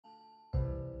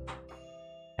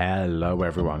Hello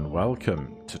everyone,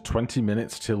 welcome to 20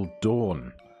 Minutes Till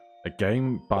Dawn, a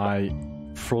game by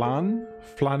Flanny?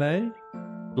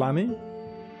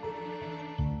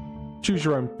 Choose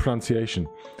your own pronunciation.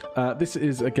 This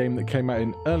is a game that came out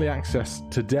in early access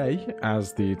today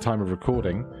as the time of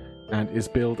recording and is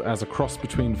billed as a cross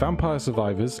between Vampire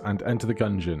Survivors and Enter the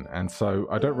Gungeon, and so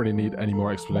I don't really need any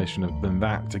more explanation than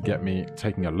that to get me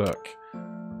taking a look.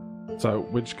 So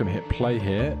we're just going to hit play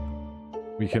here.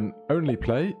 We can only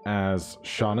play as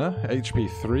Shana, HP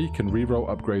 3, can reroll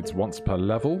upgrades once per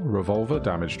level, revolver,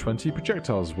 damage 20,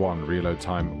 projectiles 1, reload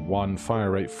time 1, fire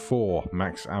rate 4,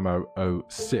 max ammo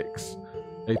 06.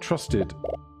 A trusted,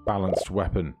 balanced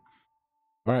weapon.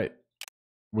 Alright,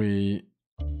 we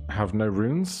have no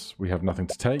runes, we have nothing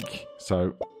to take,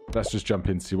 so let's just jump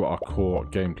in and see what our core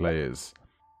gameplay is.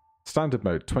 Standard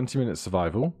mode, 20 minute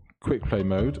survival, quick play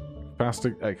mode,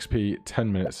 faster XP,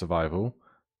 10 minute survival,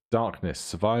 darkness,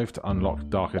 survive to unlock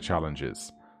darker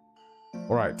challenges.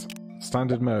 Alright,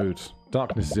 standard mode,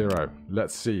 darkness 0.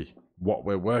 Let's see what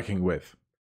we're working with.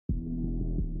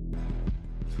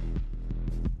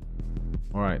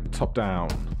 Alright, top down.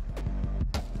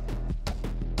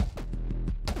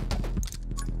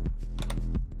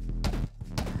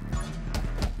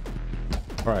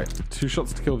 Alright, 2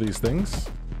 shots to kill these things.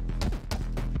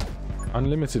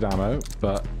 Unlimited ammo,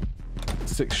 but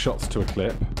 6 shots to a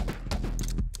clip.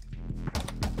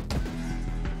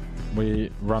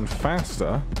 We run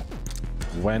faster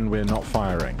when we're not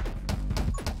firing.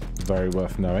 Very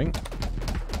worth knowing.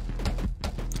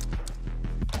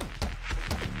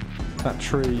 That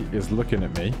tree is looking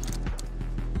at me.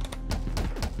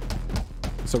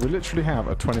 So we literally have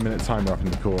a 20-minute timer up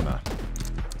in the corner.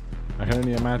 I can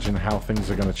only imagine how things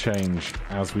are going to change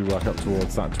as we work up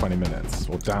towards that 20 minutes,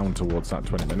 or down towards that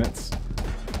 20 minutes.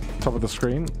 Top of the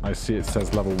screen, I see it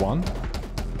says level 1.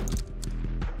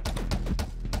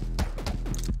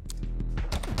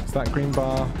 That green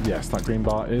bar, yes, that green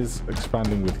bar is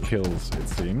expanding with kills, it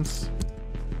seems.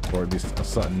 Or at least a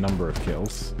certain number of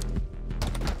kills.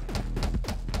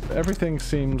 But everything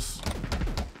seems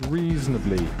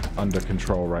reasonably under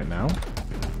control right now.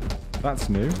 That's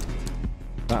new.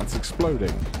 That's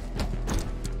exploding.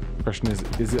 Question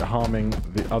is it harming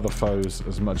the other foes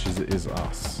as much as it is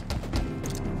us?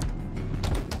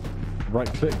 Right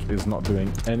click is not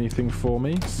doing anything for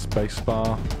me.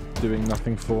 Spacebar doing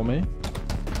nothing for me.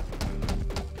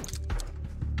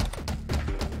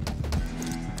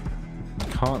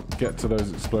 Can't get to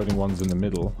those exploding ones in the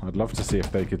middle. I'd love to see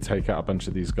if they could take out a bunch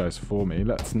of these guys for me.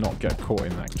 Let's not get caught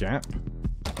in that gap.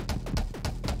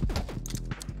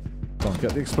 Come on,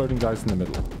 get the exploding guys in the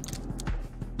middle.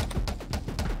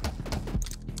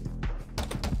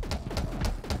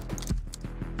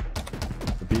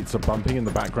 The beats are bumping in the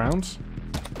background.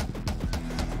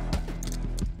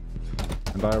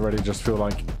 And I already just feel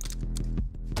like...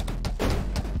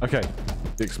 Okay,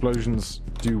 the explosions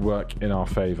do work in our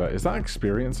favor. Is that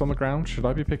experience on the ground? Should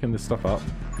I be picking this stuff up?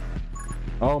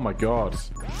 Oh my god.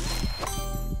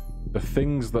 The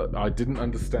things that I didn't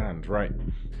understand. Right.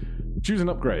 Choose an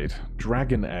upgrade.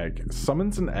 Dragon egg.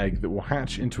 Summons an egg that will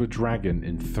hatch into a dragon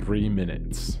in 3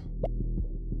 minutes.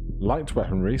 Light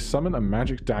weaponry. Summon a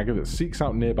magic dagger that seeks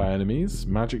out nearby enemies.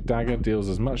 Magic dagger deals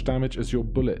as much damage as your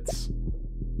bullets.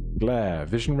 Glare.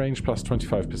 Vision range plus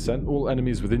 25%. All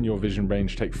enemies within your vision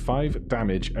range take 5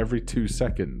 damage every 2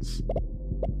 seconds.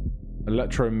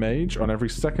 Electro Mage. On every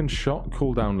second shot,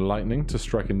 cooldown lightning to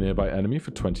strike a nearby enemy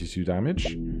for 22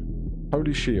 damage.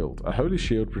 Holy Shield. A Holy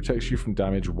Shield protects you from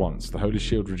damage once. The Holy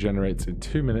Shield regenerates in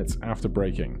 2 minutes after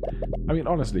breaking. I mean,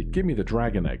 honestly, give me the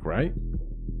Dragon Egg, right?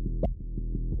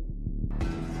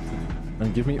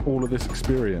 And give me all of this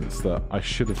experience that I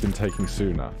should have been taking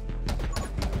sooner.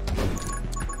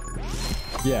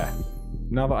 Yeah,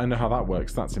 now that I know how that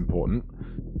works, that's important.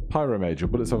 Pyro Mage, your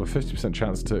bullets have a 50%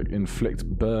 chance to inflict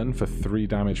burn for 3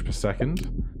 damage per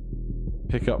second.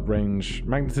 Pickup range,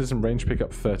 magnetism range pickup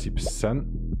 30%.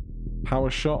 Power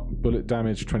Shot, bullet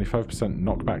damage 25%,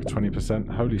 knockback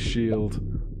 20%. Holy Shield,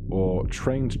 or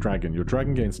Trained Dragon. Your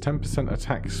dragon gains 10%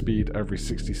 attack speed every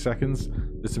 60 seconds.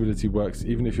 This ability works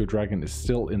even if your dragon is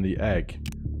still in the egg.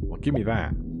 Well, give me that.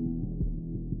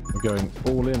 I'm going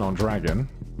all in on dragon.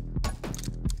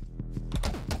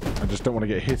 I just don't want to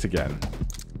get hit again.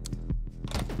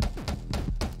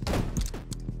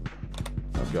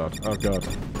 Oh god, oh god.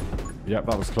 Yep,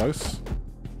 that was close.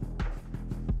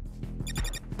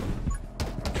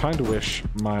 Kinda wish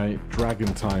my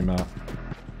dragon timer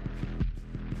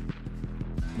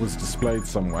was displayed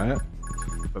somewhere.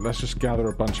 But let's just gather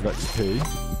a bunch of XP.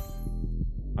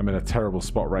 I'm in a terrible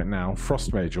spot right now.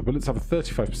 Frost Mage. Your bullets have a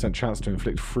 35% chance to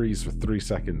inflict freeze for 3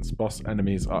 seconds. Boss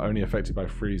enemies are only affected by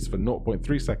freeze for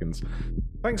 0.3 seconds.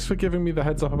 Thanks for giving me the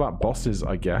heads up about bosses,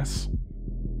 I guess.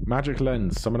 Magic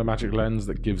Lens. Summon a magic lens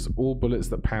that gives all bullets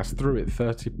that pass through it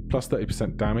plus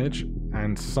 30% damage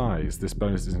and size. This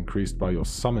bonus is increased by your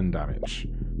summon damage.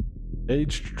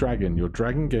 Aged Dragon. Your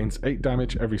dragon gains 8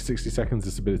 damage every 60 seconds.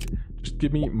 This ability. Just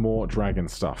give me more dragon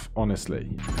stuff,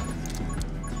 honestly.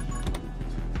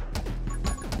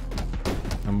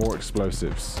 And more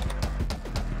explosives.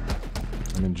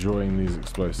 I'm enjoying these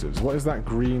explosives. What is that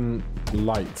green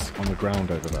light on the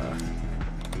ground over there?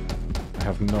 I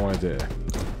have no idea.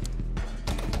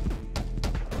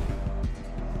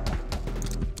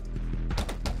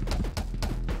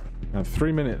 Now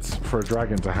 3 minutes for a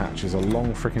dragon to hatch is a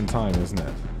long freaking time, isn't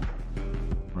it?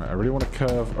 Right, I really want to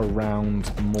curve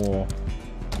around more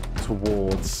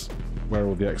towards where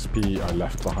all the XP I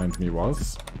left behind me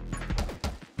was.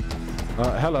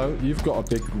 Hello, you've got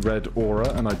a big red aura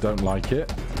and I don't like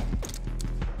it.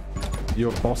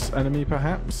 You're a boss enemy,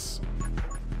 perhaps?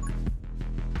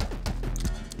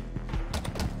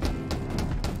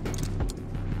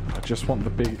 I just want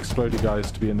the big explodey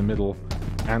guys to be in the middle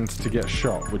and to get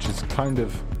shot, which is kind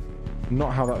of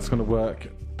not how that's going to work.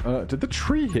 Did the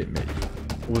tree hit me?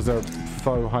 Or was there a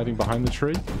foe hiding behind the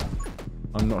tree?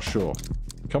 I'm not sure.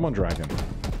 Come on, dragon.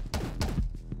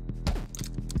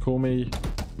 Call me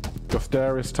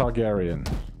Gofdaris Targaryen.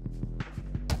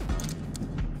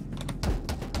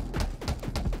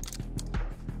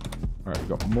 Alright, we've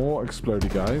got more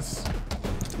explodey guys.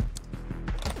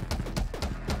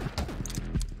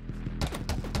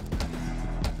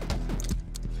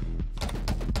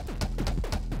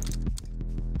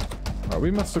 Alright, we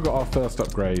must have got our first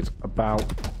upgrade about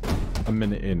a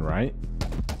minute in, right?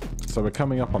 So we're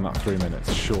coming up on that 3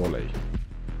 minutes, surely.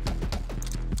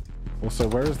 Also,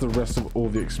 where is the rest of all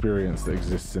the experience that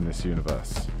exists in this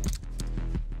universe?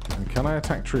 And can I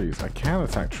attack trees? I can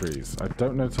attack trees. I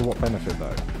don't know to what benefit,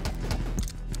 though.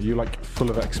 Are you, like,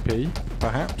 full of XP,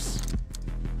 perhaps?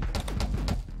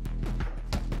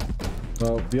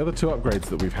 Well, the other 2 upgrades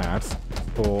that we've had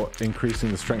for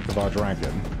increasing the strength of our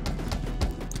dragon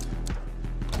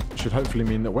should hopefully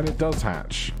mean that when it does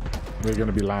hatch, we're going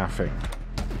to be laughing.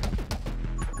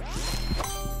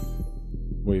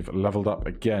 We've leveled up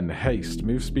again. Haste.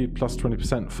 Move speed plus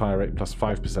 20%. Fire rate plus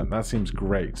 5%. That seems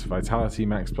great. Vitality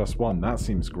max plus 1. That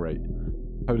seems great.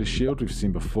 Holy Shield we've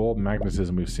seen before.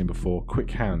 Magnetism we've seen before. Quick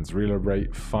Hands. Reload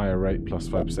rate. Fire rate plus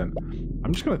 5%.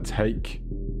 I'm just going to take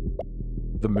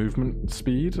the movement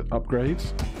speed upgrade,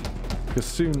 because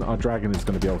soon our dragon is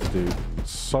going to be able to do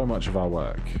so much of our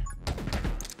work.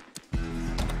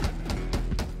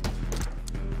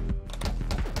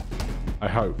 I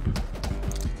hope.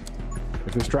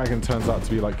 If this dragon turns out to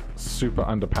be, like, super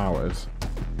underpowered,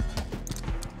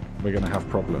 we're going to have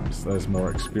problems. There's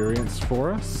more experience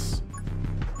for us.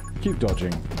 Keep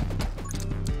dodging.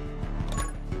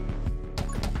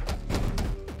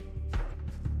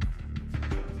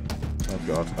 Oh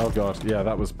god. Oh god. Yeah,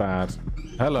 that was bad.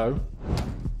 Hello.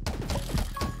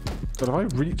 But have I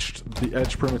reached the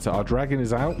edge perimeter? Our dragon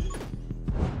is out?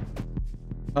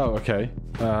 Oh, okay.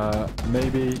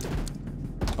 Maybe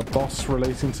a boss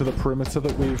relating to the perimeter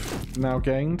that we've now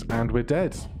gained, and we're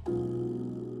dead.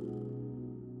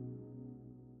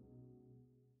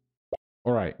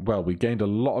 Alright, well, we gained a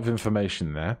lot of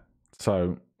information there.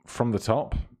 So, from the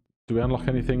top, do we unlock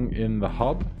anything in the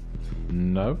hub?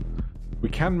 No. We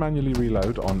can manually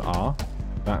reload on R.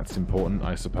 That's important,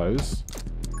 I suppose.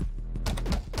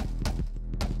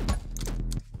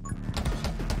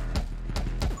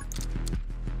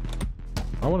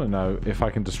 I want to know if I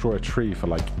can destroy a tree for,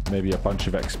 like, maybe a bunch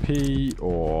of XP,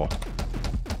 or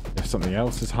if something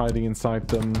else is hiding inside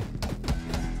them.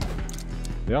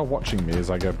 They are watching me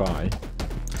as I go by.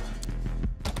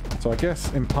 So I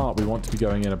guess, in part, we want to be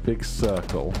going in a big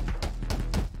circle.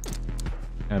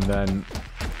 And then,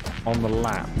 on the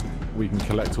lap, we can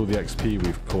collect all the XP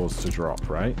we've caused to drop,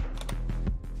 right?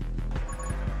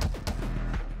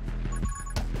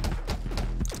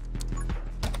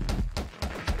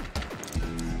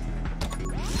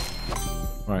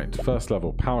 Right, first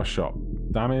level, power shot,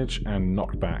 damage and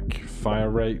knockback, fire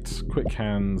rate, quick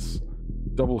hands,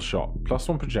 double shot,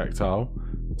 +1 projectile,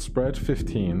 spread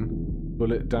 15,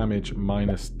 bullet damage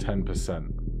minus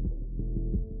 10%.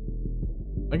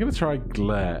 I'm going to try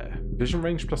glare. Vision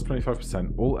range plus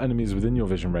 25%. All enemies within your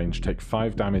vision range take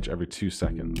 5 damage every 2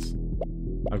 seconds.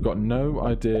 I've got no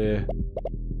idea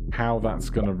how that's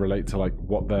going to relate to, like,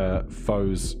 what their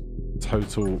foe's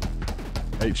total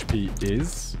HP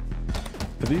is.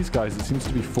 For these guys, it seems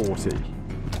to be 40.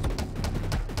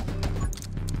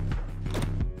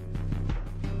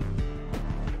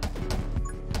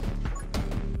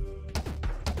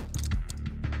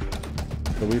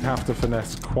 So we'd have to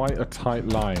finesse quite a tight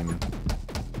line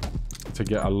to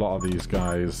get a lot of these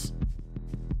guys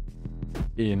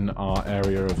in our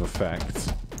area of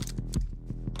effect.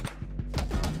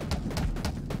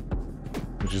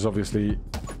 Which is obviously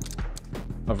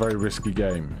a very risky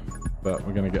game. But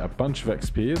we're going to get a bunch of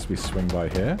XP as we swing by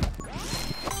here.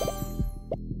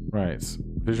 Right.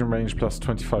 Vision range plus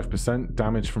 25%.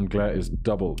 Damage from glare is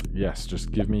doubled. Yes,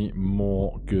 just give me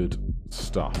more good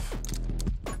stuff.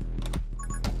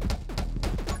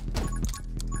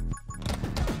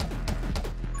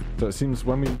 So it seems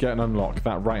when we get an unlock,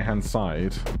 that right-hand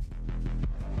side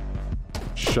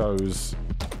shows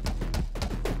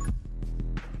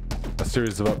a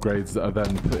series of upgrades that are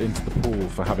then put into the pool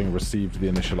for having received the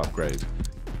initial upgrade.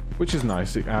 Which is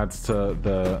nice. It adds to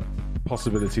the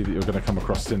possibility that you're going to come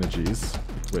across synergies,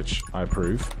 which I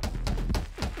approve.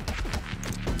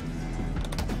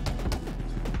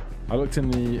 I looked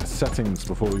in the settings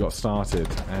before we got started,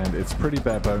 and it's pretty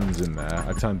bare bones in there.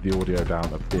 I turned the audio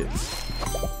down a bit.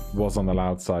 Was on the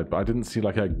loud side, but I didn't see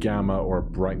like a gamma or a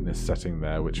brightness setting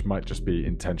there, which might just be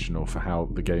intentional for how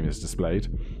the game is displayed.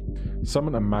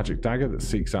 Summon a magic dagger that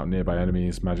seeks out nearby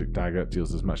enemies. Magic dagger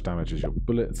deals as much damage as your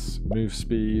bullets. Move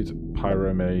speed,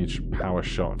 pyro mage, power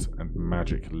shot, and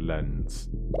magic lens.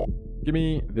 Give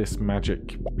me this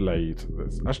magic blade.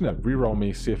 Actually, no, reroll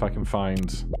me, see if I can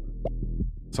find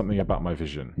something about my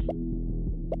vision.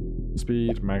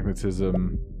 Speed,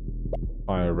 magnetism,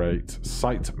 fire rate,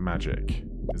 sight magic.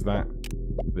 Is that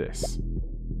this?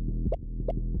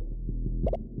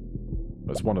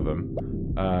 That's one of them.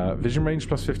 Vision range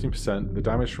plus 15%. The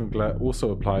damage from glare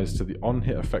also applies to the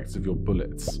on-hit effects of your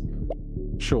bullets.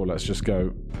 Sure, let's just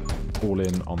go all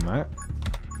in on that.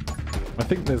 I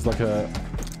think there's like a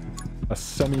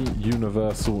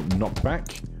semi-universal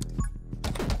knockback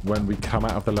when we come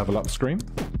out of the level up screen.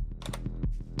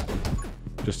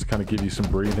 Just to kind of give you some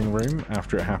breathing room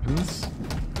after it happens,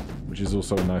 which is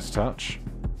also a nice touch.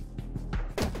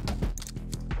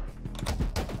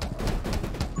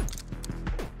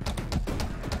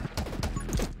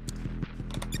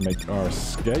 Make our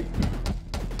escape.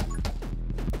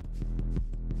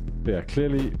 But yeah,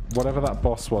 clearly, whatever that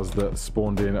boss was that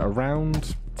spawned in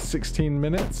around 16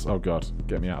 minutes. Oh god,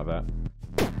 get me out of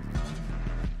that.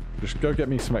 Just go get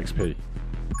me some XP.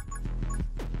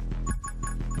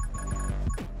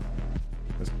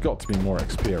 There's got to be more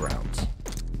XP around.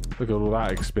 Look at all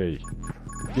that XP.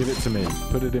 Give it to me.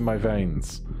 Put it in my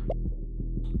veins.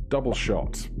 Double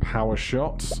shot. Power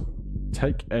shot.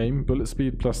 Take aim. Bullet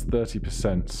speed plus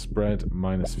 30%. Spread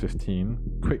minus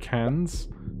 15. Quick hands.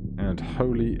 And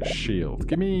holy shield.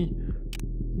 Give me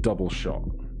double shot.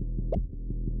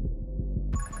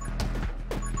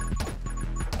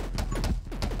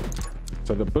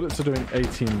 So the bullets are doing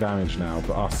 18 damage now,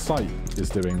 but our sight is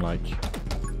doing like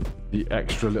the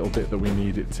extra little bit that we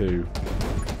need it to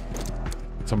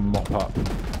mop up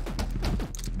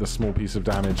the small piece of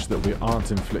damage that we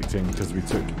aren't inflicting because we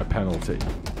took a penalty.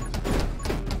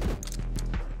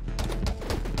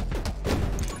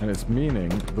 And it's meaning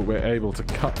that we're able to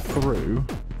cut through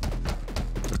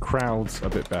the crowds a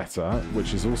bit better,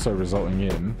 which is also resulting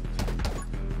in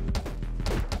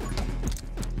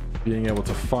being able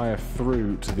to fire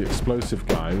through to the explosive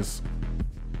guys,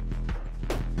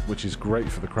 which is great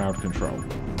for the crowd control.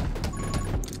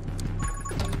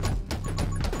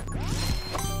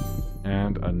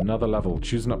 And another level.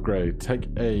 Choose an upgrade. Take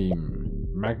aim.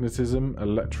 Magnetism,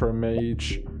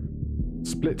 electromage,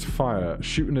 split fire.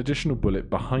 Shoot an additional bullet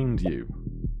behind you.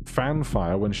 Fan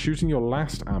fire. When shooting your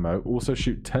last ammo, also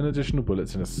shoot 10 additional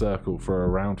bullets in a circle for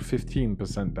around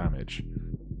 15% damage.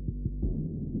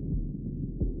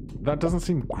 That doesn't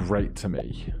seem great to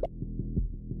me.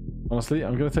 Honestly,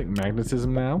 I'm going to take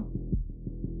magnetism now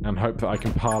and hope that I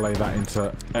can parlay that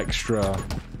into extra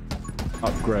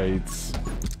upgrades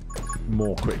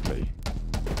more quickly.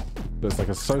 There's like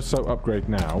a so-so upgrade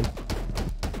now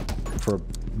for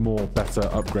more better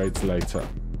upgrades later.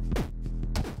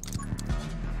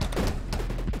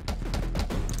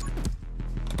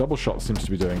 Double shot seems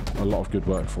to be doing a lot of good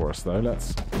work for us though.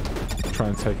 Let's try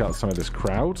and take out some of this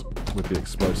crowd with the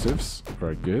explosives.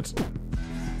 Very good.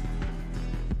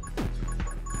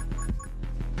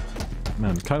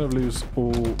 Man, kind of lose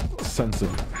all sense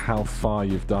of how far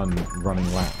you've done running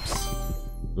laps.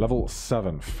 Level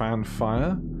 7, fan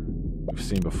fire. We've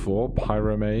seen before.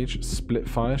 Pyro mage, split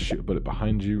fire, shoot a bullet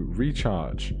behind you,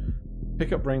 recharge.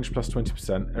 Pickup range plus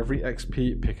 20%. Every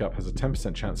XP pickup has a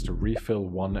 10% chance to refill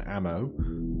 1 ammo.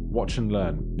 Watch and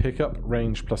learn. Pickup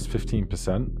range plus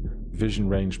 15%. Vision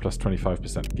range plus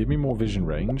 25%. Give me more vision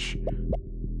range,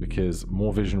 because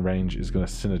more vision range is going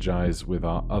to synergize with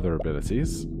our other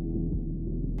abilities.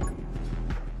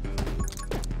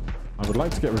 would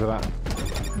like to get rid of that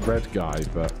red guy,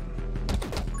 but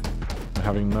I'm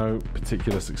having no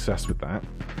particular success with that.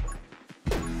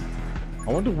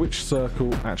 I wonder which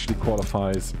circle actually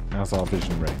qualifies as our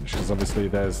vision range, because obviously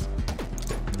there's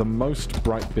the most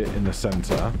bright bit in the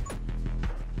center,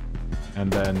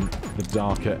 and then the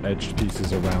darker edged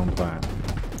pieces around that.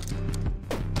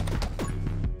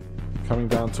 Coming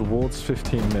down towards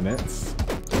 15 minutes,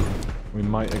 we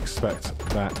might expect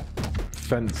that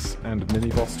fence and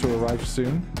mini-boss to arrive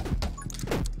soon.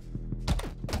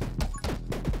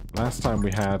 Last time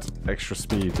we had extra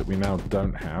speed that we now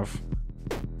don't have.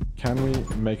 Can we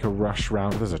make a rush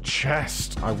round? There's a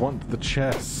chest! I want the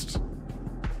chest!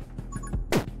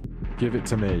 Give it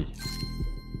to me.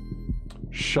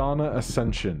 Shana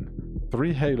Ascension.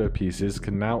 3 Halo pieces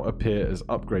can now appear as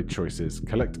upgrade choices.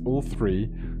 Collect all 3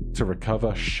 to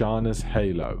recover Shana's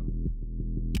Halo.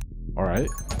 Alright.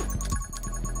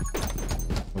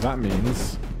 Well, that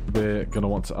means we're going to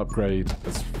want to upgrade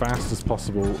as fast as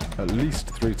possible, at least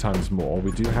 3 times more.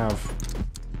 We do have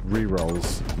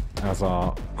rerolls as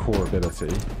our core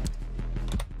ability.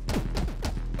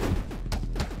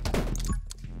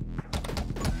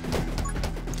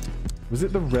 Was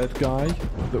it the red guy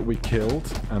that we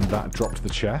killed and that dropped the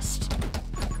chest?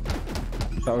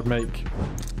 That would make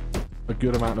a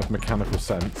good amount of mechanical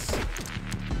sense.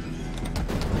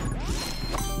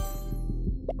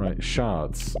 Right,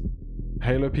 shards.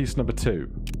 Halo piece number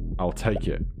 2. I'll take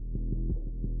it.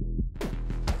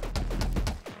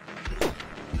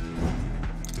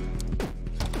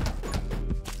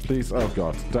 Please, oh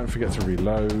god, don't forget to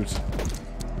reload.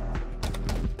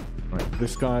 Right,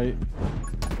 this guy,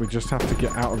 we just have to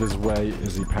get out of his way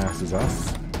as he passes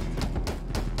us.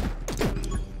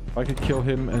 If I could kill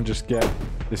him and just get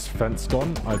this fence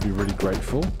gone, I'd be really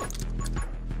grateful.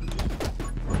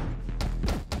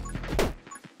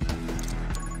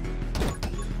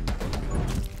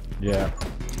 Yeah.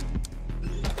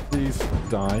 Please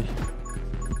die.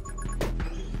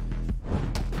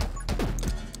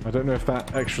 I don't know if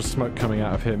that extra smoke coming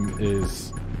out of him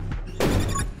is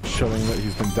showing that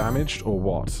he's been damaged or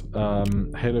what.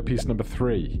 Halo piece number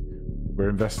 3. We're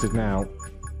invested now.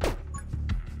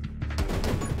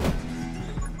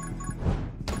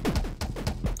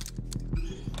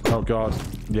 Oh god.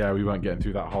 Yeah, we weren't getting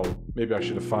through that hole. Maybe I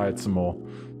should have fired some more.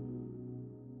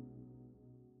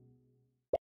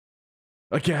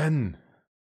 Again!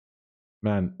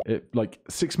 Man, it like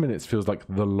 6 minutes feels like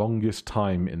the longest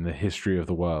time in the history of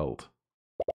the world.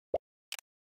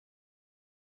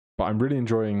 But I'm really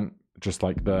enjoying just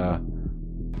like the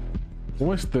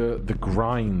almost the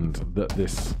grind that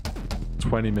this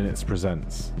 20 minutes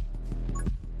presents.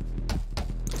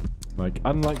 Like,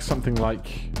 unlike something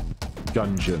like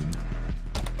Gungeon,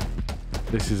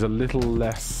 this is a little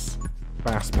less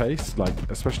fast-paced, like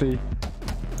especially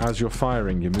as you're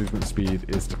firing, your movement speed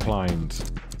is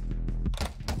declined.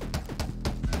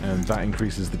 And that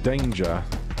increases the danger,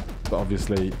 but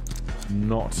obviously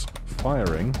not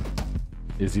firing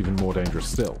is even more dangerous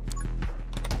still.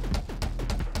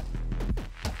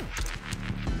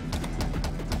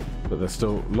 But there's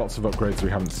still lots of upgrades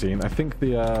we haven't seen. I think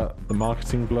the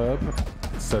marketing blurb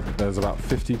said that there's about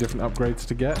 50 different upgrades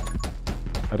to get.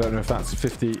 I don't know if that's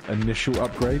 50 initial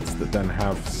upgrades that then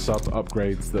have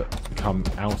sub-upgrades that come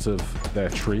out of their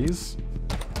trees,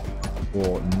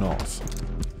 or not.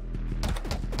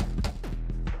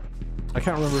 I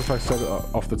can't remember if I said it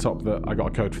off the top that I got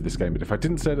a code for this game, but if I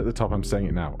didn't say it at the top, I'm saying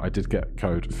it now. I did get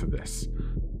code for this.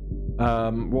 What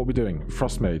are we doing?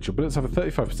 Frost Mage. Your bullets have a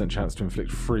 35% chance to inflict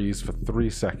freeze for 3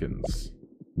 seconds.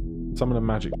 Summon a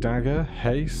magic dagger,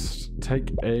 haste,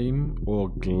 take aim, or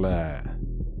glare.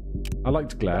 I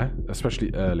liked glare,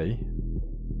 especially early.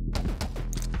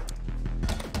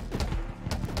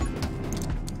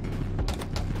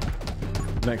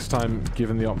 Next time,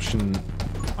 given the option,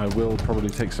 I will probably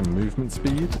take some movement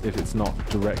speed if it's not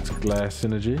direct glare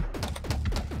synergy.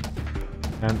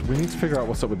 And we need to figure out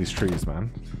what's up with these trees,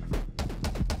 man.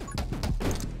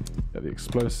 Get the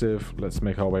explosive. Let's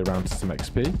make our way around to some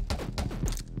XP.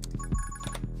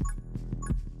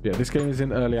 Yeah, this game is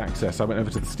in early access. I went over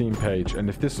to the Steam page, and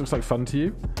if this looks like fun to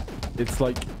you, it's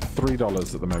like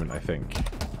 $3 at the moment, I think.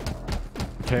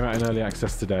 It came out in early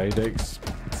access today. They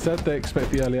said they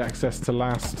expect the early access to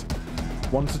last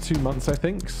 1 to 2 months, I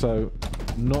think, so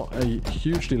not a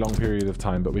hugely long period of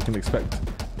time, but we can expect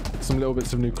some little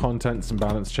bits of new content, some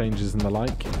balance changes and the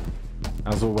like.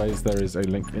 As always, there is a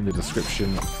link in the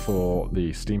description for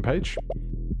the Steam page.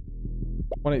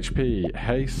 1 HP,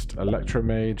 Haste,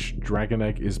 Electromage, Dragon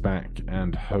Egg is back,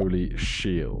 and Holy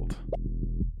Shield.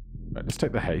 Right, let's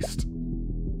take the Haste.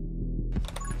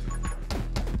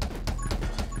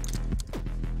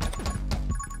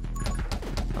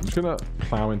 just gonna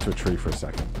plow into a tree for a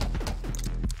second.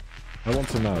 I want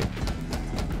to know.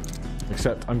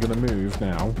 Except I'm gonna move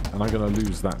now, and I'm gonna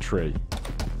lose that tree.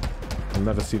 I'll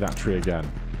never see that tree again.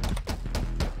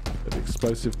 Get the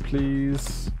explosive,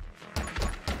 please.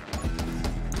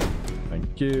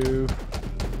 Thank you.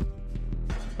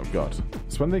 Oh god.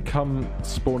 It's when they come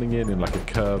spawning in like a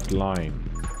curved line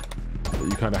that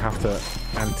you kind of have to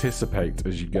anticipate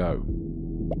as you go.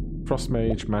 Frost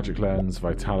Mage, Magic Lens,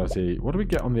 Vitality. What do we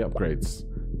get on the upgrades?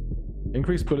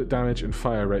 Increase bullet damage and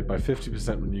fire rate by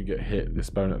 50% when you get hit. This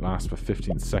bonus lasts for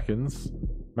 15 seconds.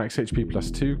 Max HP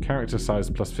plus 2, character size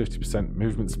plus 50%,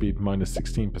 movement speed minus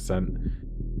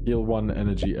 16%, heal 1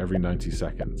 energy every 90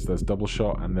 seconds. There's double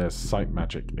shot and there's sight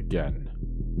magic again.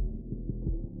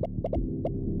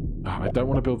 Oh, I don't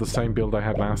want to build the same build I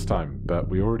had last time, but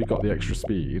we already got the extra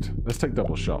speed. Let's take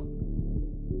double shot.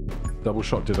 Double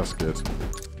shot did us good.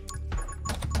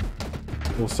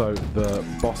 Also, the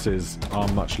bosses are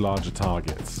much larger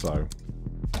targets, so...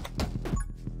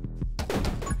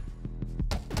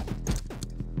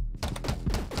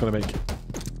 it's going to make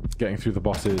getting through the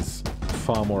bosses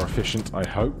far more efficient, I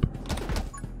hope.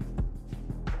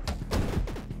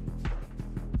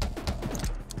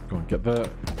 Go on, get the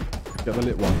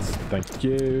lit ones. Thank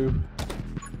you.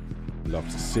 Love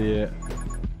to see it.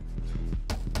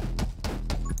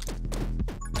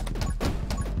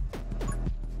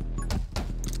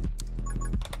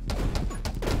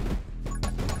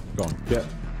 Go on, get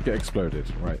exploded.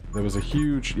 Right, there was a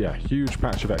huge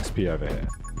patch of XP over here.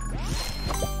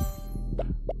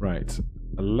 Right,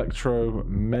 Electro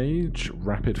Mage,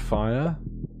 Rapid Fire,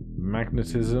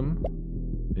 Magnetism,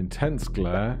 Intense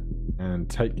Glare, and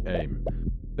Take Aim.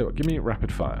 So what, give me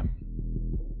Rapid Fire.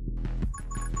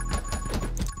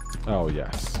 Oh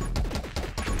yes.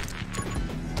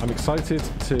 I'm excited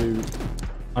to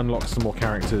unlock some more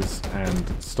characters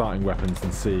and starting weapons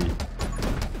and see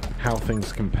how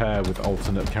things compare with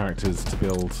alternate characters to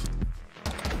build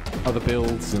other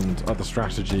builds and other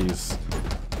strategies.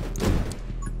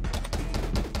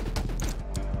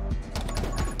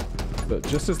 But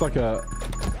just as like a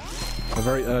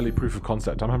very early proof of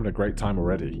concept, I'm having a great time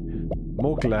already.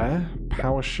 More glare,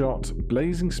 power shot,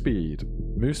 blazing speed,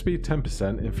 move speed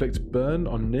 10%, inflict burn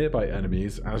on nearby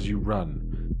enemies as you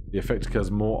run. The effect occurs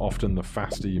more often the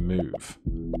faster you move.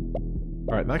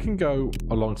 Alright, that can go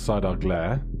alongside our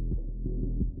glare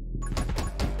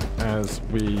as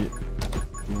we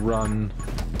run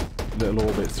little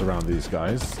orbits around these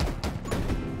guys.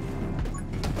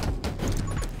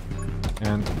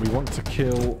 And we want to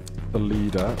kill the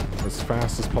leader as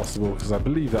fast as possible because I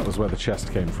believe that was where the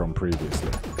chest came from previously.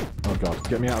 Oh god,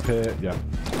 get me out of here. Yeah.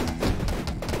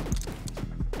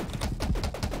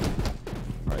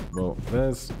 Right, well,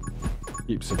 there's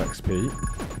heaps of XP.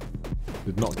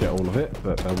 Did not get all of it,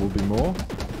 but there will be more.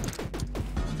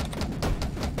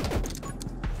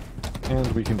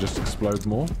 And we can just explode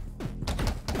more.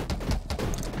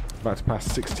 About to pass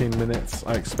 16 minutes.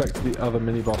 I expect the other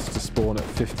mini-boss to spawn at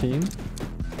 15.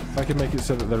 If I can make it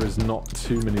so that there is not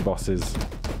too many bosses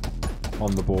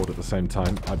on the board at the same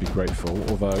time, I'd be grateful.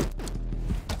 Although,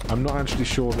 I'm not actually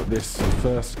sure that this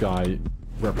first guy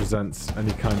represents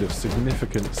any kind of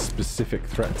significant specific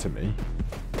threat to me.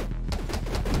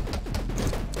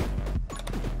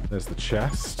 There's the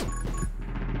chest.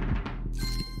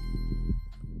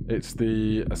 It's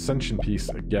the Ascension piece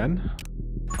again.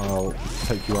 I'll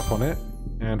take you up on it.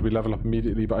 And we level up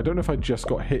immediately, but I don't know if I just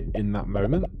got hit in that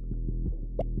moment.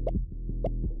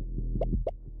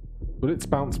 Bullets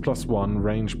bounce +1,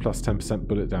 range +10%,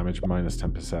 bullet damage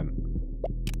 -10%.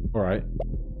 Alright.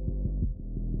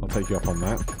 I'll take you up on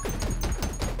that.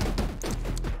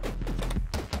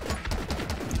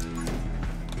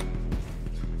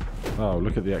 Oh,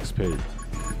 look at the XP.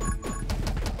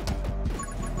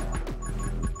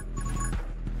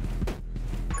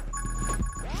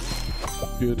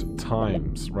 Good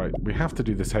times. Right, we have to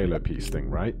do this Halo piece thing,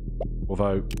 right?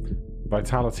 Although,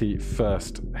 Vitality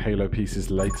first, Halo pieces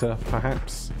later,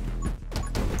 perhaps?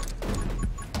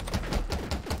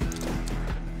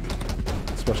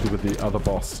 Especially with the other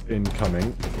boss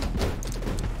incoming.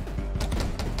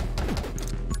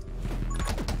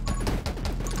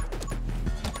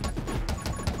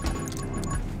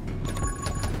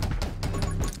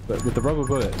 But with the rubber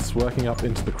bullets working up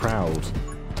into the crowd,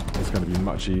 it's going to be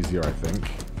much easier, I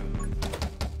think.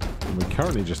 And we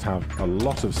currently just have a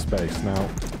lot of space. Now,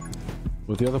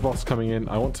 with the other boss coming in,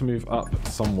 I want to move up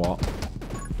somewhat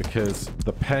because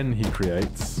the pen he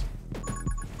creates,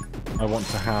 I want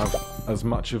to have as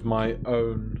much of my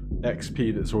own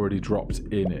XP that's already dropped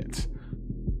in it.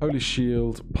 Holy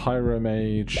Shield, Pyro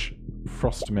Mage,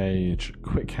 Frost Mage,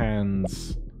 Quick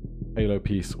Hands, Halo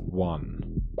piece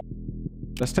 1.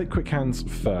 Let's take quick hands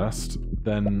first,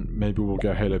 then maybe we'll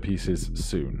go Halo pieces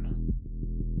soon.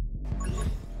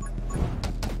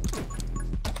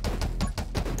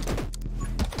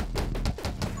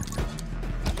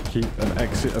 Keep an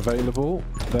exit available.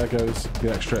 There goes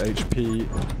the extra HP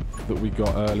that we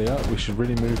got earlier. We should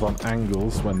really move on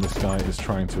angles when this guy is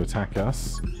trying to attack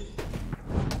us.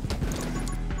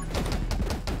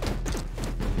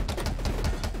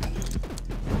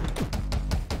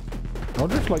 I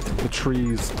wonder if, like, the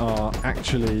trees are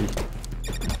actually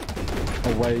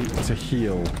a way to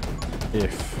heal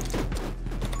if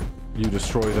you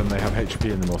destroy them. They have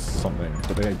HP in them or something,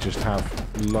 but they just have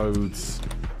loads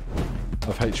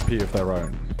of HP of their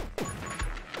own.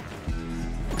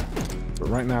 But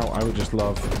right now, I would just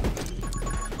love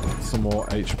some more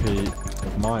HP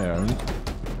of my own.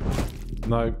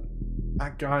 No,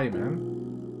 that guy,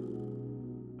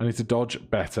 man. I need to dodge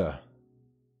better.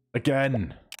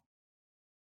 Again.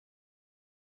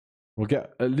 We'll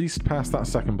get at least past that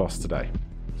second boss today.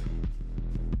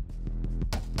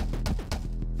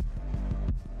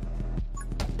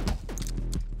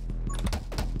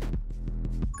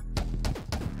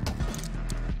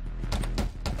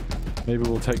 Maybe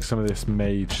we'll take some of this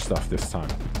mage stuff this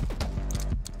time.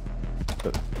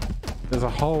 But there's a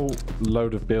whole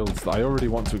load of builds that I already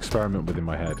want to experiment with in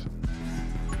my head.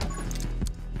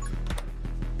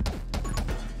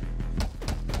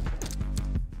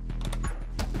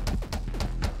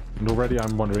 And already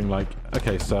I'm wondering, like,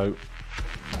 okay, so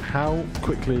how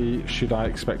quickly should I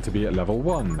expect to be at level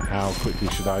 1? How quickly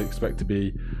should I expect to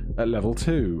be at level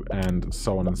 2? And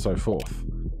so on and so forth.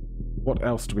 What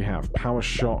else do we have? Power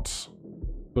shot,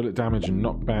 bullet damage and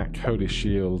knockback, holy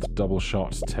shield, double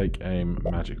shot, take aim,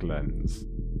 magic lens.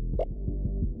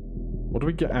 What do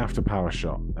we get after power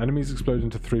shot? Enemies explode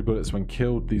into 3 bullets when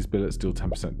killed. These bullets deal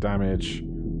 10% damage.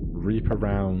 Reaper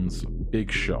rounds,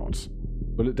 big shot.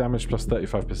 Bullet damage plus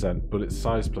 35%, bullet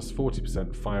size plus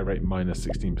 40%, fire rate minus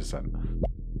 16%.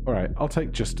 Alright, I'll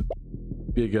take just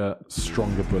bigger,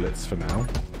 stronger bullets for now.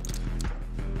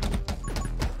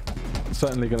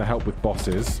 Certainly going to help with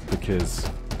bosses, because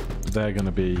they're going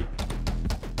to be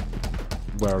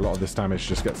where a lot of this damage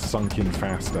just gets sunk in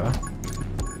faster.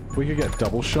 If we could get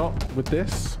double shot with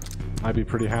this, I'd be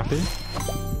pretty happy.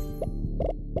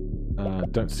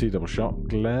 Don't see double shot.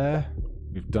 Glare.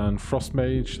 We've done Frost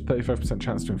Mage, 35%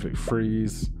 chance to inflict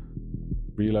freeze,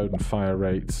 reload and fire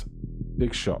rate,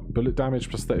 big shot, bullet damage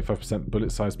plus 35%,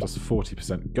 bullet size plus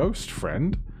 40%. Ghost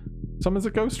Friend? Summons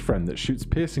a Ghost Friend that shoots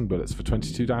piercing bullets for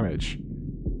 22 damage.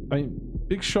 I mean,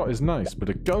 big shot is nice, but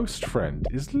a Ghost Friend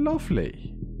is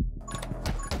lovely.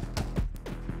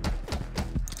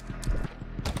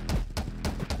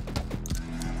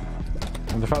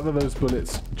 And the fact that those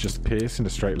bullets just pierce in a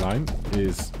straight line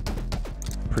is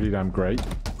pretty damn great.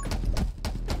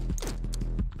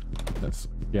 Let's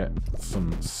get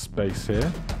some space here.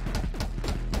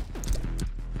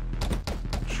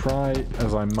 Try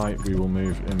as I might, we will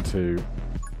move into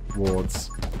towards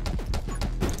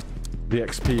the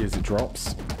XP as it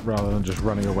drops, rather than just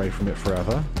running away from it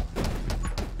forever.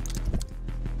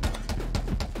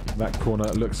 That corner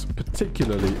looks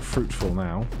particularly fruitful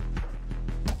now.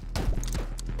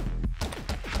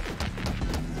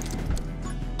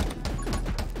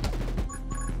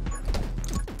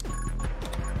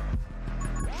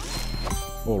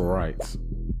 Alright.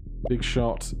 Big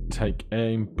shot, take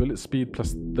aim, bullet speed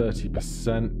plus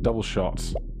 30%, double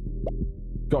shot.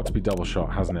 Got to be double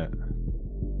shot, hasn't it?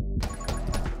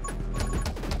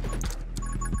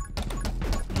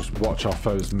 Just watch our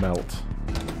foes melt.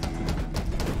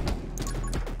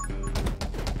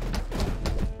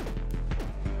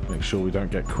 Make sure we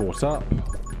don't get caught up.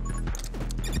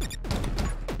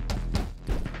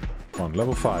 Come on,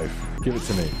 level 5. Give it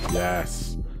to me. Yes.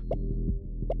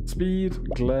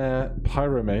 Speed, glare,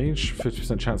 pyromage,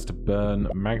 50% chance to burn,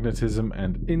 magnetism,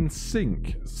 and in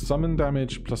sync. Summon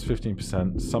damage plus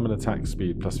 15%, summon attack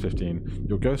speed plus 15.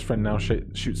 Your ghost friend now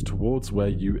shoots towards where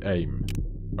you aim.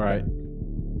 Alright.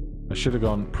 I should have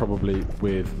gone probably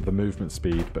with the movement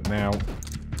speed, but now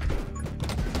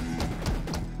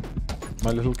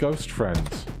my little ghost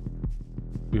friend.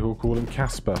 We will call him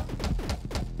Casper.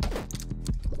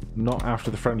 Not after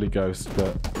the friendly ghost,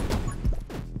 but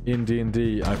in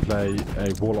D&D, I play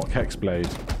a Warlock Hexblade,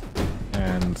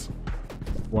 and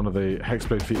one of the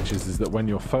Hexblade features is that when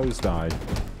your foes die,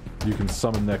 you can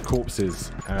summon their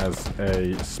corpses as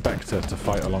a spectre to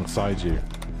fight alongside you.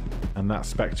 And that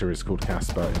spectre is called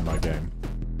Casper in my game.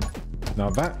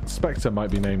 Now that spectre might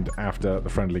be named after the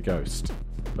friendly ghost,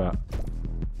 but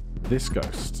this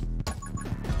ghost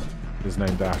is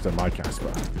named after my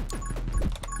Casper.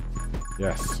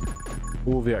 Yes.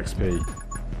 All the XP.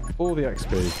 All the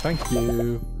XP. Thank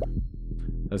you.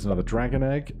 There's another dragon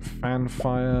egg. Fan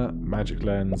fire, magic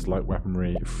lens, light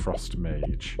weaponry, frost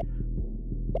mage.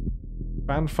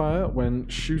 Fan fire, when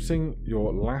shooting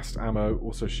your last ammo,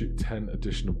 also shoot 10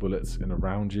 additional bullets in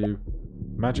around you.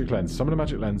 Magic lens. Summon a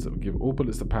magic lens that will give all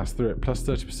bullets that pass through it plus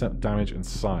 30% damage and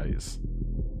size.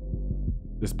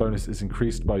 This bonus is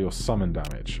increased by your summon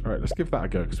damage. Alright, let's give that a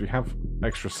go, because we have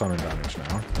extra summon damage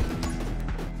now.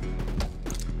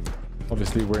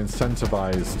 Obviously, we're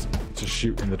incentivized to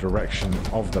shoot in the direction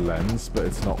of the lens, but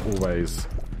it's not always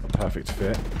a perfect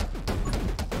fit.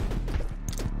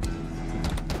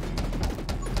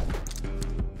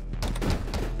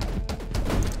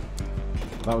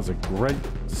 That was a great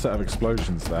set of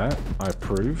explosions there. I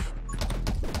approve.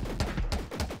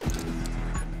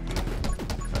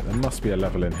 There must be a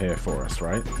level in here for us,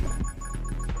 right?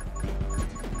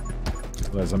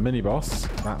 There's a mini-boss,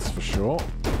 that's for sure.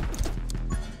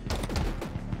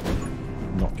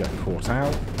 Not get caught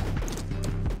out.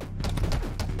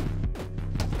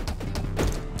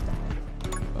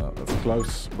 That's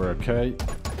close, we're okay.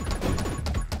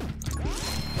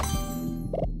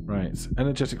 Right,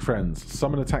 energetic friends.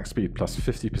 Summon attack speed plus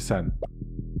 50%.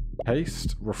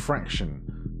 Haste, refraction.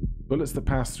 Bullets that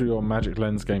pass through your magic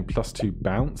lens gain plus 2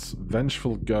 bounce.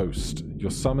 Vengeful ghost.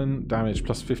 Your summon damage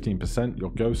plus 15%.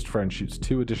 Your ghost friend shoots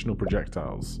 2 additional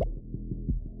projectiles.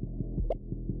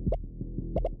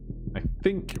 I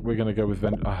think we're going to go with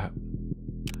I'm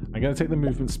going to take the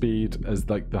movement speed as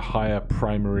like the higher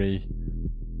primary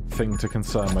thing to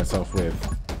concern myself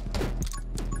with.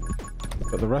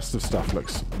 But the rest of stuff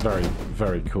looks very,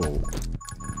 very cool.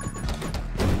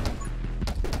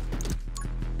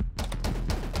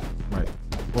 Right,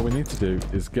 what we need to do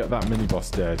is get that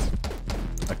mini-boss dead.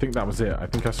 I think that was it. I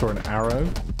think I saw an arrow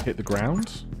hit the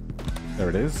ground. There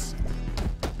it is.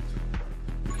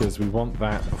 Because we want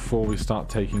that before we start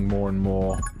taking more and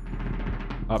more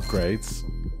upgrades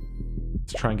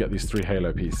to try and get these 3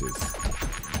 Halo pieces.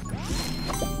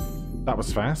 That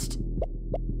was fast.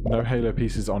 No Halo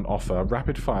pieces on offer.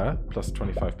 Rapid fire, plus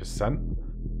 25%.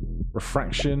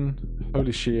 Refraction,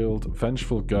 Holy Shield,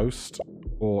 Vengeful Ghost,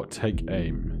 or Take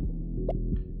Aim.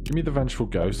 Give me the Vengeful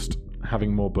Ghost.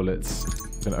 Having more bullets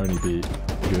can only be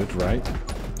good, right?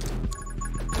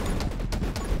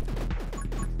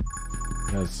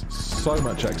 There's so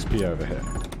much XP over here.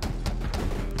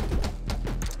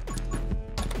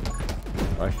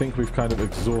 I think we've kind of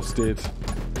exhausted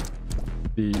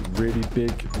the really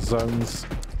big zones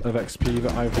of XP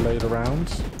that I've laid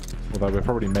around, although we're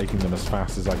probably making them as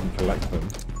fast as I can collect them.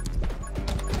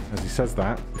 As he says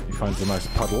that, he finds a nice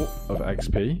puddle of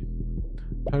XP.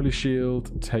 Holy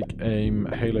Shield, Take Aim,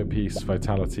 Halo Piece,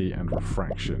 Vitality, and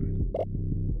Refraction.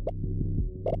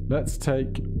 Let's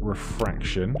take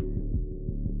Refraction.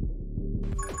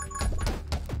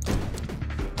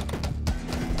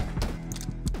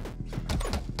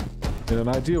 In an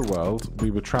ideal world,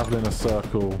 we would travel in a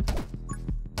circle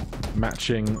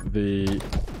matching the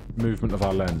movement of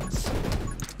our lens.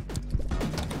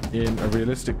 In a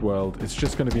realistic world, it's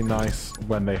just going to be nice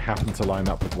when they happen to line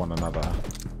up with one another.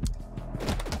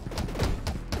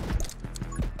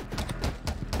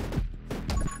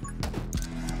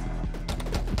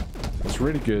 What's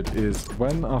really good is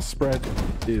when our spread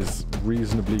is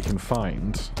reasonably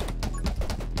confined,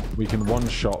 we can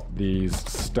one-shot these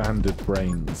standard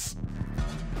brains.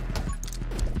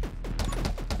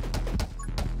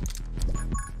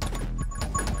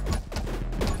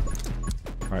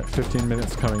 Right, 15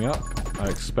 minutes coming up. I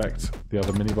expect the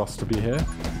other mini-boss to be here.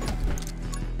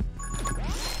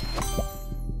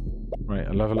 Right,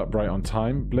 a level up right on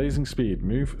time. Blazing speed.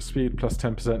 Move speed plus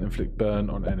 10%, inflict burn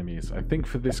on enemies. I think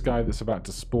for this guy that's about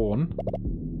to spawn,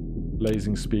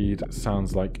 blazing speed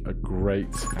sounds like a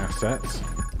great asset.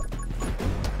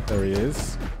 There he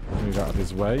is. Move out of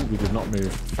his way. We did not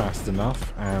move fast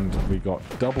enough, and we got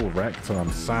double wrecked, and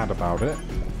I'm sad about it.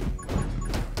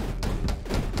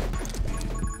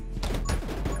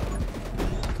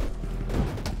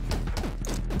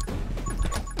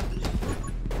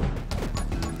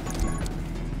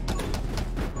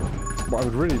 What I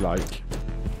would really like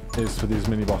is for these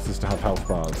mini-bosses to have health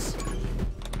bars.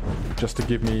 Just to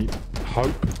give me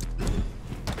hope,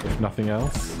 if nothing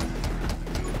else.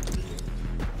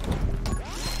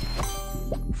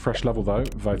 Fresh level though,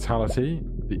 Vitality,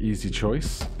 the easy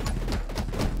choice.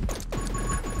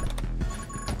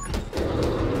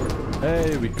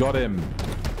 Hey, we got him!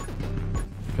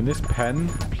 Can this pen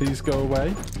please go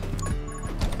away?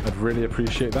 I'd really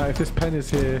appreciate that. If this pen is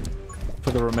here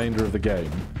for the remainder of the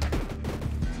game,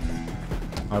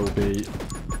 I will be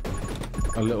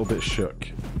a little bit shook.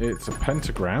 It's a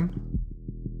pentagram.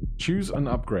 Choose an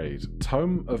upgrade.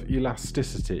 Tome of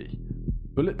Elasticity.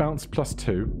 Bullet bounce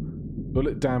 +2.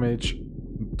 Bullet damage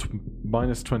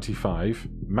minus 25.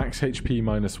 Max HP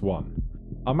 -1.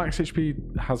 Our max HP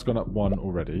has gone up 1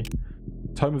 already.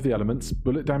 Tome of the Elements.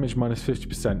 Bullet damage minus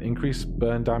 50%. Increase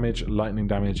burn damage, lightning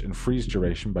damage, and freeze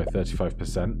duration by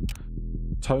 35%.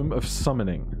 Tome of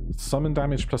Summoning. Summon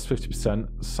damage plus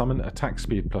 50%. Summon attack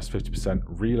speed plus 50%.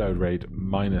 Reload rate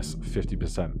minus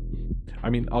 50%. I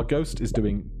mean, our ghost is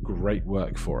doing great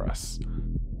work for us.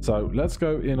 So let's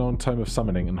go in on Tome of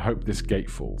Summoning and hope this gate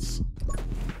falls.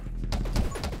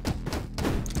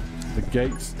 The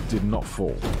gate did not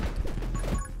fall.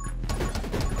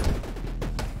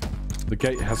 The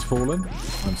gate has fallen.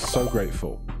 I'm so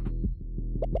grateful.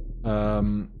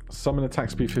 Summon attack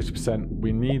speed 50%.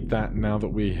 We need that now that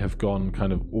we have gone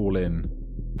kind of all in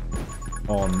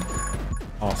on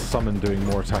our summon doing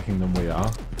more attacking than we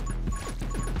are.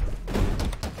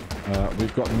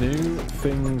 We've got new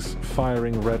things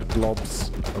firing red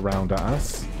blobs around at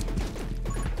us.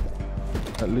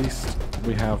 At least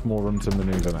we have more room to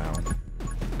maneuver now.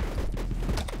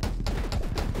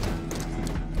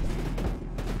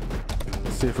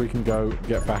 Let's see if we can go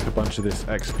get back a bunch of this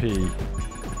XP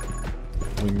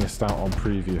we missed out on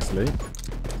previously.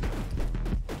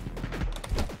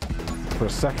 For a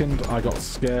second, I got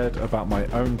scared about my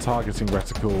own targeting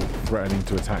reticle threatening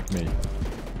to attack me.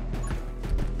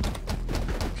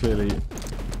 Clearly,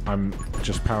 I'm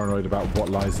just paranoid about what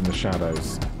lies in the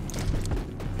shadows.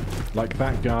 Like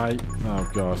that guy. Oh,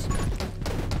 God.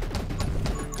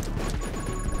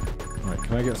 Right,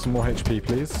 can I get some more HP,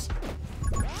 please?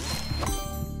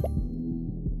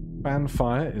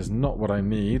 Fanfire is not what I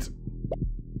need.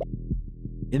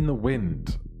 In the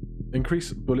Wind.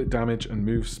 Increase bullet damage and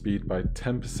move speed by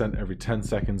 10% every 10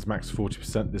 seconds, max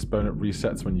 40%. This bonus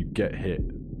resets when you get hit.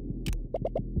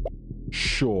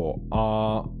 Sure,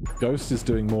 our ghost is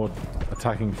doing more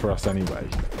attacking for us anyway.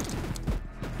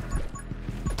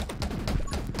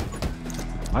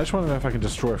 I just want to know if I can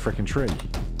destroy a freaking tree.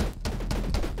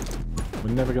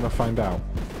 We're never going to find out.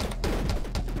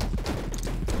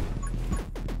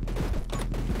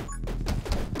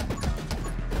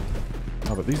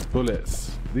 Oh, but these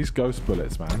bullets, these ghost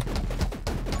bullets, man,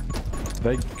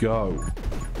 they go.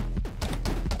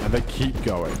 And they keep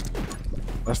going.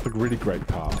 That's the really great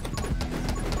part.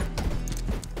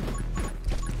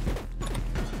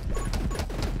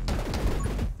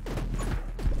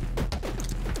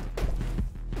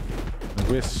 And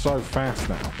we're so fast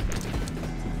now.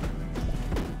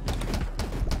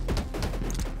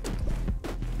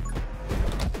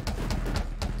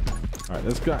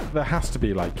 Alright, there has to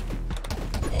be like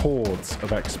hordes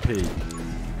of XP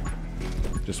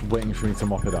just waiting for me to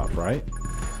mop it up, right?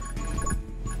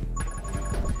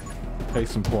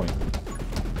 Case in point.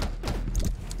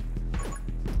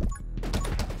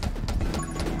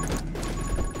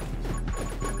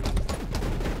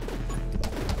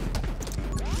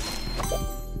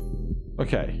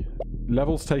 Okay,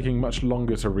 level's taking much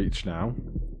longer to reach now.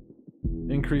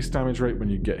 Increased damage rate when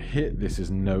you get hit. This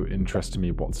is no interest to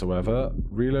me whatsoever.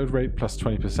 Reload rate plus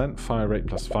 20%, fire rate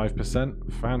plus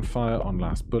 5%, fanfire on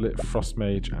last bullet, frost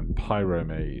mage, and pyro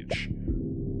mage.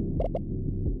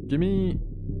 Give me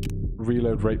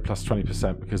reload rate plus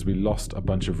 20% because we lost a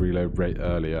bunch of reload rate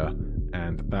earlier,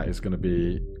 and that is going to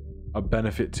be a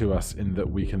benefit to us in that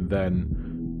we can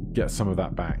then get some of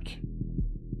that back.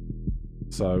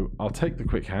 So I'll take the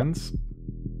quick hands.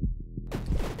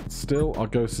 Still, our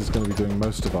ghost is going to be doing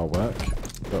most of our work,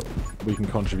 but we can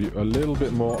contribute a little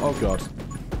bit more. Oh, God.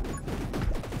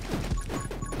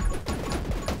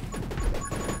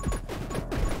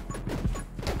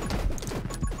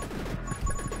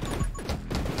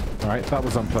 Alright, that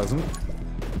was unpleasant.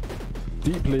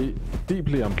 Deeply,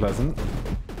 deeply unpleasant.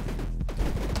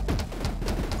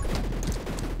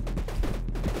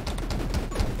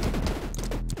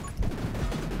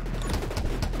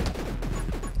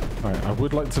 Alright, I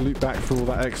would like to loot back for all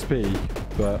that XP,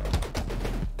 but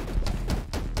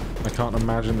I can't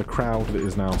imagine the crowd that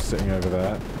is now sitting over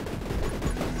there.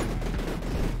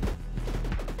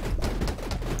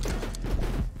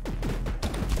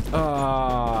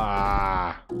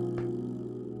 Ah!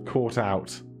 Caught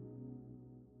out.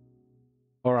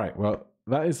 Alright, well,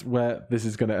 that is where this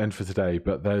is going to end for today,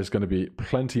 but there's going to be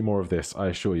plenty more of this, I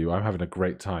assure you. I'm having a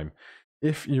great time.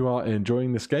 If you are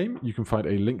enjoying this game, you can find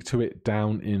a link to it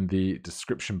down in the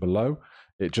description below.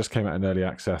 It just came out in early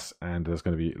access, and there's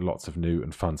going to be lots of new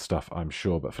and fun stuff, I'm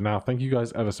sure. But for now, thank you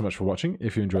guys ever so much for watching.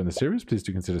 If you're enjoying the series, please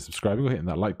do consider subscribing or hitting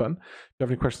that like button. If you have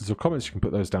any questions or comments, you can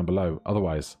put those down below.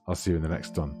 Otherwise, I'll see you in the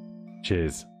next one.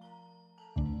 Cheers.